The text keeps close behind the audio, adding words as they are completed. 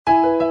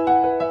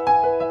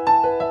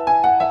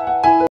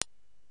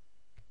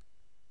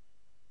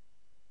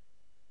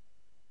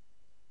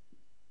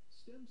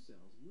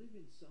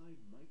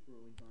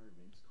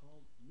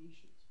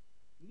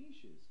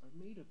Niches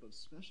are made up of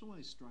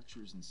specialized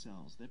structures and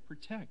cells that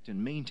protect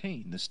and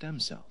maintain the stem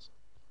cells.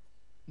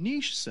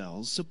 Niche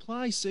cells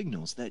supply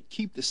signals that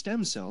keep the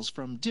stem cells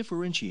from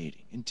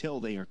differentiating until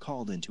they are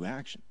called into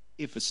action.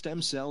 If a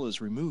stem cell is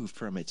removed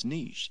from its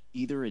niche,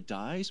 either it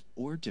dies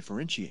or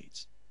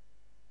differentiates.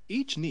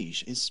 Each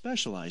niche is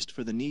specialized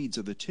for the needs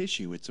of the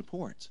tissue it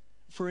supports.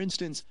 For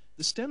instance,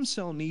 the stem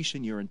cell niche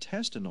in your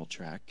intestinal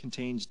tract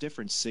contains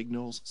different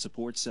signals,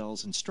 support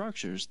cells, and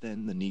structures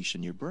than the niche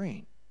in your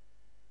brain.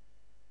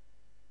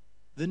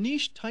 The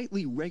niche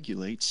tightly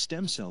regulates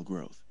stem cell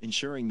growth,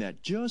 ensuring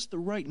that just the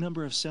right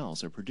number of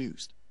cells are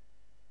produced.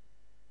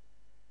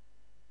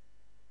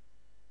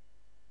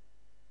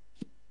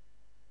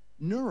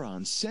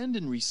 Neurons send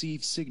and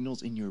receive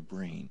signals in your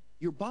brain.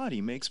 Your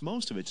body makes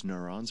most of its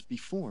neurons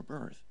before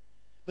birth.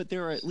 But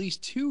there are at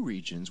least two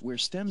regions where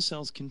stem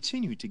cells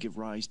continue to give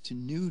rise to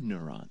new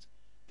neurons: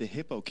 the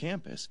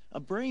hippocampus, a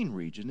brain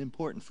region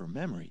important for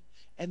memory,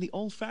 and the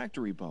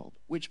olfactory bulb,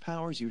 which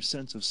powers your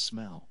sense of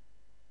smell.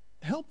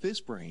 Help this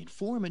brain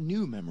form a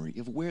new memory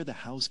of where the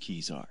house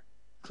keys are.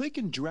 Click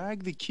and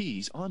drag the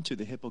keys onto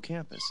the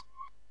hippocampus.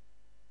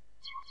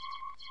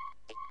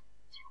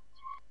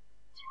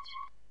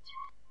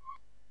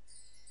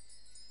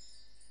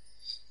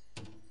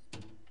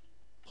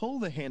 Pull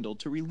the handle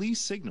to release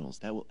signals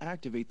that will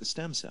activate the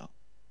stem cell.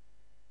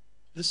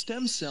 The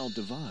stem cell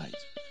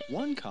divides.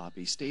 One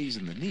copy stays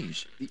in the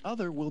niche, the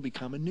other will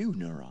become a new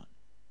neuron.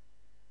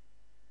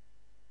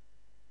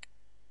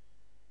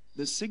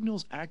 The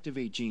signals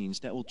activate genes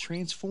that will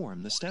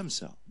transform the stem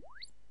cell.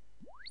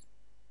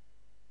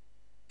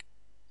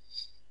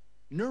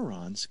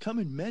 Neurons come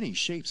in many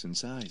shapes and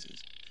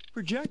sizes.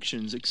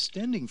 Projections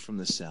extending from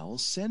the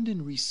cells send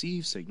and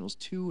receive signals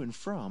to and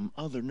from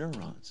other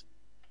neurons.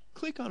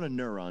 Click on a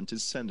neuron to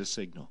send a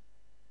signal.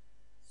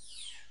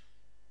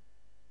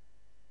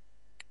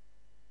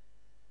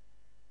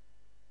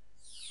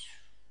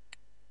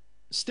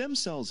 Stem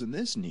cells in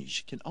this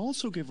niche can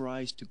also give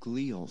rise to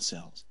glial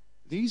cells.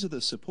 These are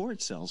the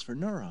support cells for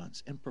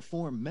neurons and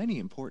perform many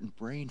important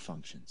brain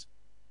functions.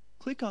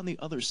 Click on the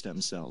other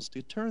stem cells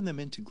to turn them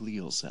into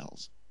glial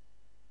cells.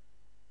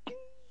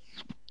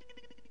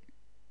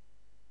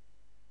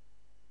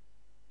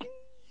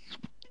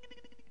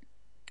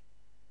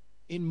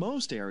 In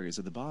most areas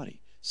of the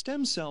body,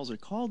 stem cells are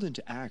called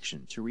into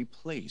action to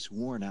replace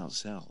worn-out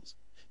cells.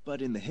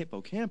 But in the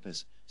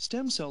hippocampus,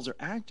 stem cells are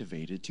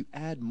activated to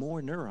add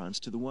more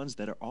neurons to the ones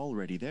that are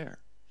already there.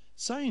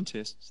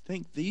 Scientists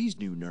think these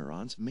new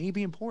neurons may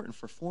be important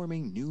for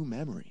forming new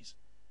memories.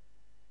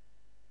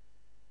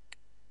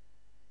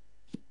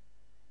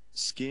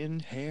 Skin,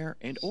 hair,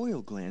 and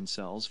oil gland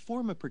cells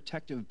form a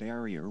protective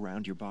barrier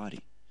around your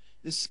body.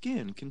 The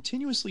skin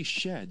continuously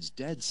sheds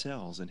dead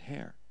cells and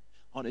hair.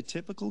 On a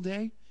typical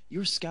day,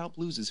 your scalp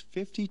loses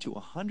 50 to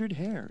 100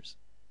 hairs.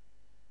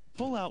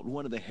 Pull out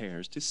one of the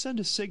hairs to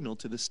send a signal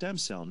to the stem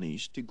cell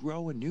niche to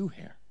grow a new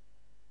hair.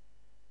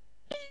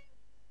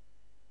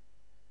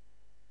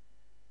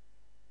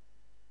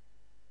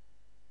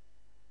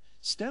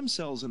 Stem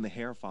cells in the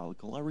hair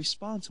follicle are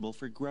responsible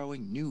for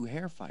growing new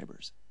hair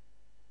fibers.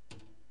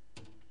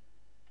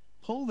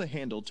 Pull the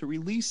handle to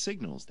release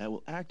signals that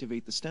will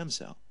activate the stem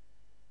cell.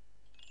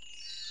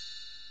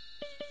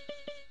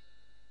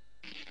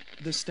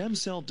 The stem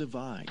cell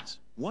divides.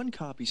 One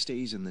copy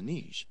stays in the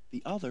niche,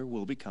 the other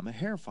will become a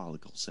hair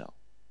follicle cell.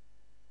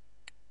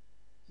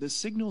 The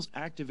signals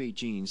activate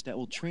genes that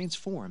will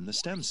transform the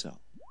stem cell.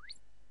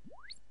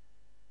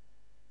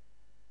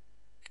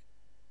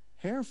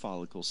 Hair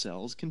follicle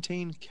cells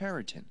contain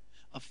keratin,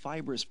 a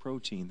fibrous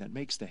protein that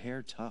makes the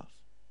hair tough.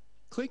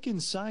 Click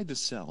inside the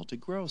cell to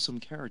grow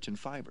some keratin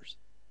fibers.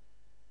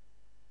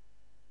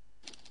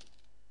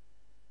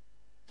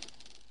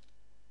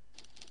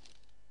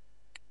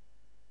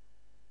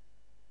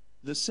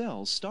 The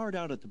cells start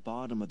out at the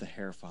bottom of the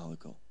hair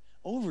follicle.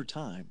 Over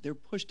time, they're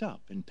pushed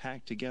up and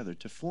packed together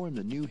to form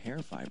the new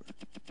hair fiber.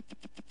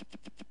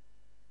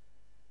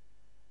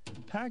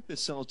 Pack the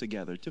cells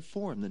together to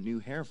form the new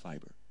hair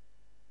fiber.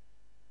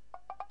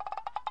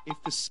 If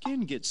the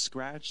skin gets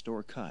scratched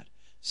or cut,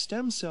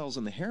 stem cells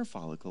in the hair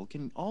follicle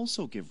can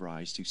also give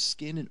rise to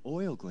skin and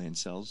oil gland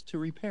cells to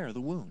repair the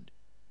wound.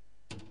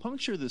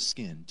 Puncture the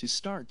skin to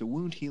start the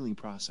wound healing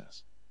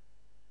process.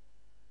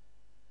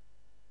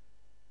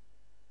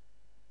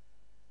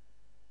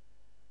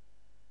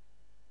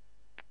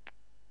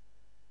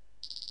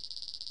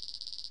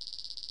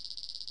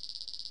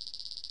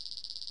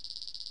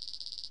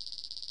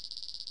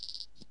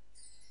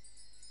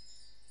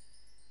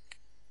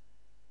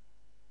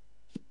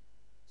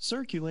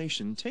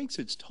 Circulation takes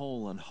its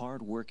toll on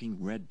hard-working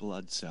red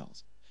blood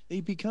cells. They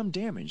become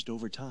damaged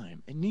over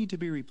time and need to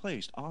be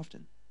replaced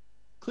often.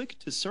 Click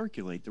to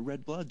circulate the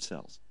red blood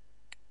cells.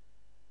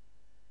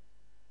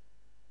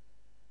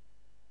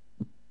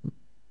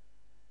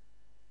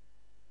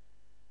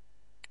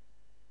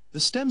 The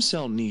stem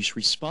cell niche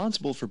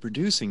responsible for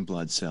producing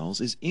blood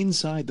cells is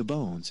inside the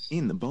bones,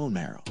 in the bone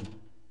marrow.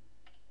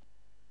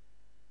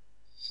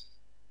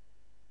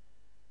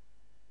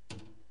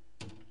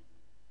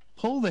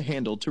 Pull the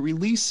handle to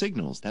release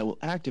signals that will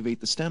activate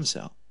the stem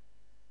cell.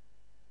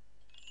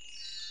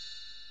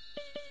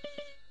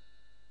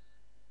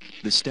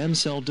 The stem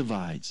cell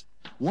divides.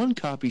 One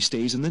copy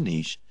stays in the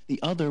niche,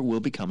 the other will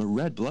become a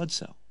red blood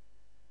cell.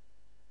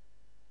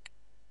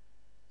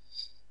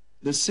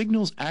 The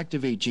signals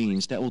activate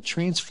genes that will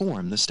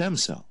transform the stem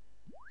cell.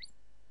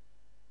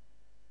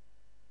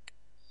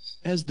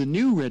 As the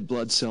new red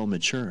blood cell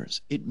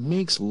matures, it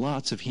makes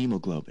lots of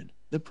hemoglobin,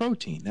 the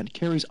protein that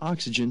carries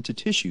oxygen to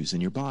tissues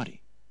in your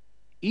body.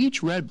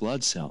 Each red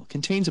blood cell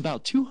contains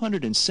about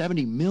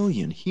 270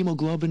 million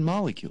hemoglobin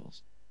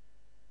molecules.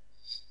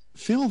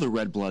 Fill the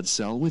red blood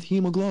cell with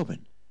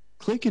hemoglobin.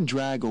 Click and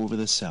drag over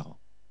the cell.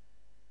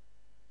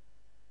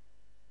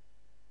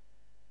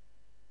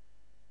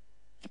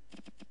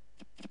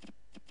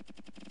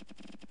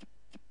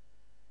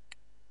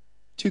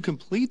 To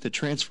complete the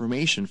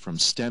transformation from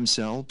stem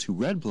cell to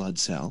red blood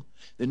cell,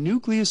 the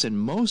nucleus and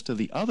most of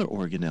the other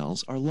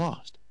organelles are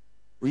lost.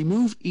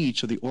 Remove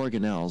each of the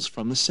organelles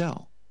from the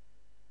cell.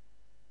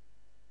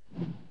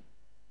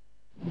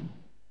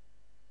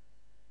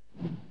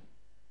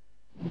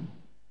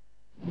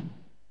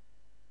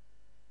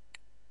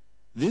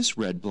 This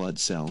red blood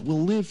cell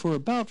will live for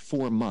about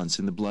 4 months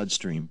in the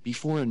bloodstream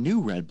before a new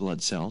red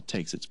blood cell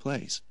takes its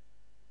place.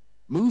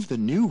 Move the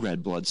new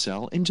red blood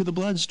cell into the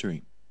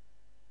bloodstream.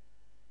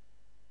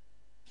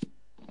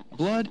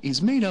 Blood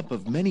is made up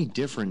of many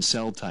different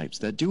cell types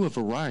that do a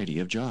variety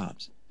of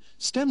jobs.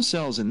 Stem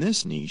cells in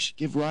this niche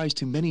give rise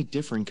to many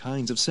different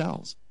kinds of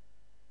cells.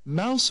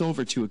 Mouse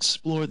over to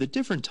explore the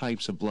different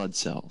types of blood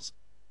cells.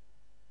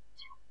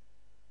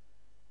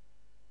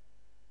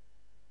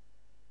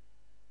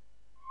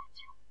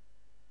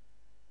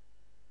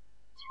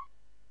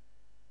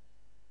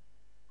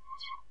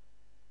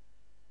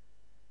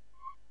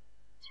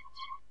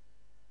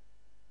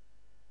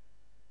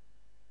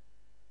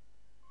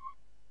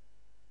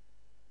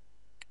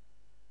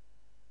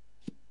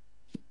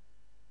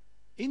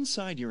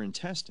 Inside your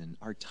intestine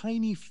are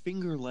tiny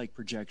finger-like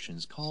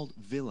projections called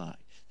villi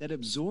that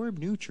absorb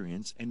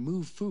nutrients and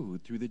move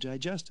food through the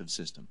digestive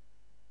system.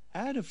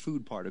 Add a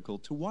food particle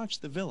to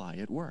watch the villi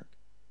at work.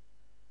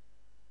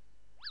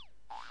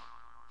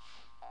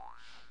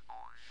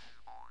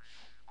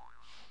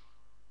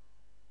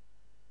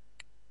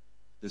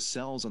 The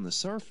cells on the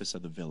surface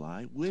of the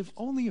villi live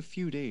only a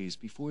few days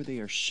before they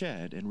are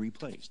shed and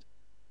replaced.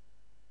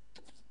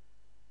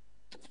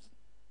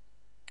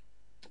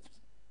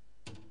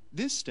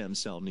 This stem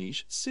cell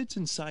niche sits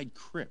inside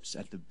crypts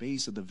at the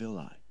base of the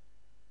villi.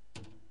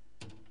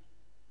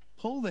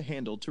 Pull the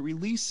handle to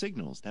release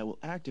signals that will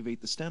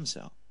activate the stem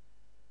cell.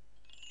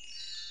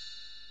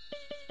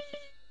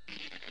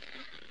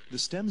 The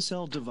stem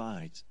cell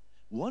divides.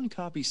 One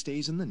copy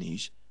stays in the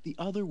niche, the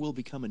other will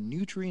become a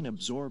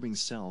nutrient-absorbing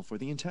cell for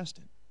the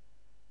intestine.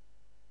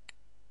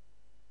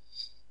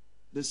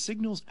 The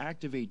signals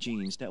activate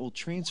genes that will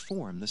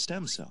transform the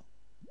stem cell.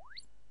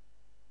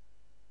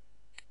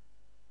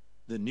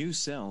 The new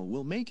cell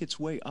will make its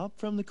way up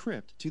from the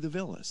crypt to the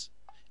villus.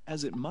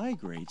 As it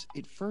migrates,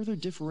 it further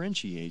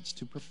differentiates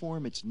to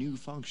perform its new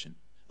function,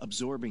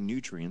 absorbing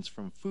nutrients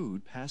from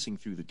food passing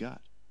through the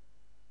gut.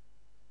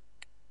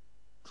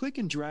 Click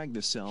and drag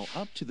the cell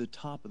up to the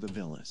top of the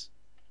villus.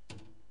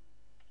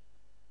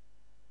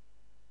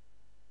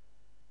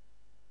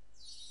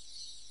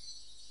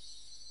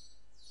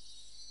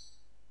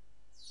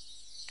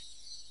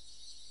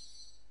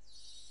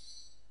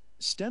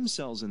 Stem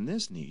cells in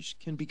this niche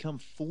can become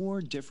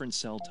 4 different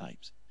cell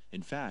types.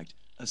 In fact,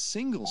 a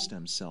single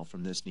stem cell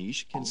from this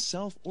niche can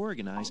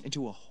self-organize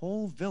into a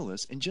whole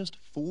villus in just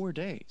 4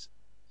 days.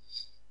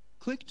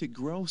 Click to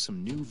grow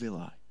some new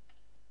villi.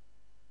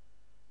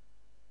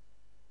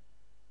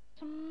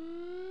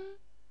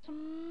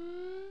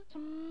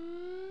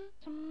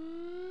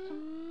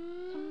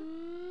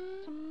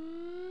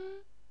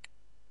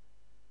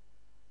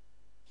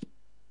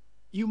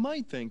 You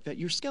might think that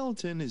your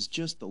skeleton is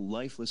just the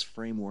lifeless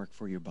framework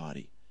for your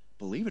body.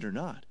 Believe it or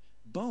not,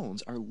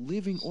 bones are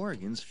living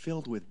organs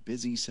filled with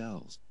busy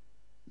cells.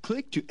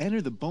 Click to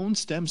enter the bone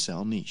stem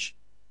cell niche.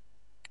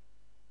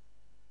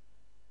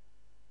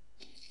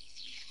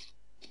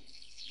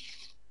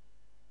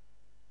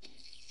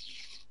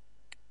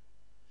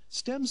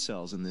 Stem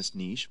cells in this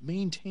niche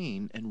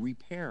maintain and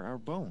repair our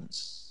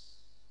bones.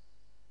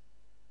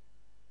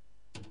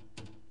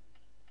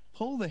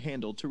 Pull the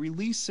handle to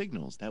release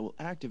signals that will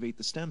activate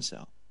the stem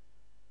cell.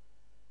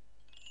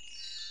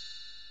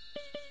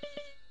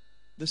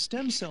 The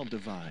stem cell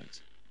divides.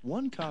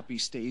 One copy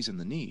stays in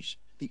the niche,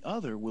 the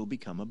other will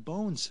become a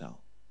bone cell.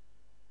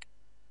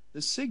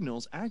 The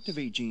signals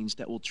activate genes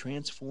that will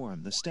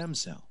transform the stem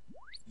cell.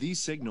 These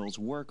signals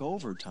work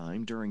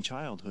overtime during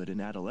childhood and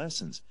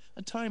adolescence,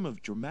 a time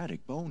of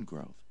dramatic bone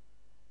growth.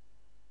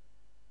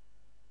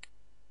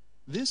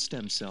 This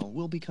stem cell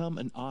will become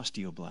an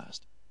osteoblast.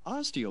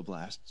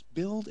 Osteoblasts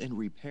build and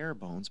repair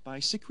bones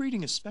by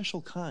secreting a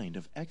special kind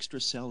of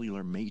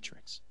extracellular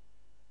matrix.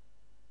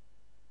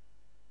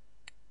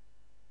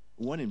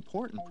 One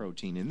important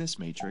protein in this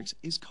matrix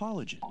is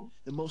collagen,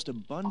 the most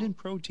abundant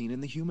protein in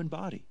the human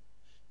body.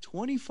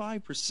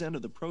 25%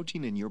 of the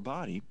protein in your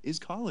body is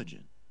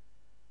collagen.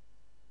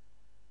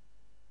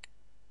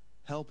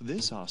 Help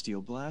this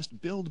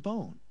osteoblast build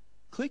bone.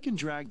 Click and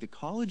drag the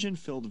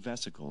collagen-filled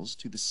vesicles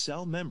to the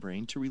cell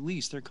membrane to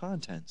release their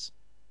contents.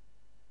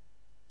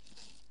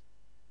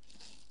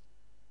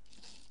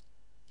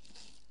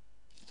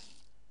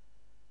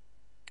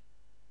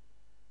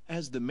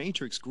 As the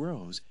matrix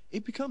grows,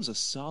 it becomes a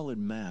solid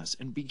mass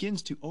and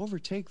begins to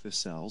overtake the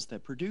cells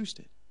that produced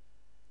it.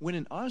 When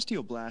an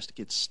osteoblast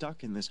gets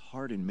stuck in this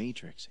hardened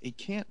matrix, it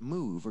can't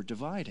move or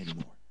divide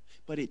anymore,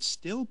 but it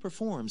still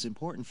performs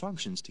important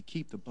functions to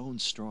keep the bone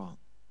strong.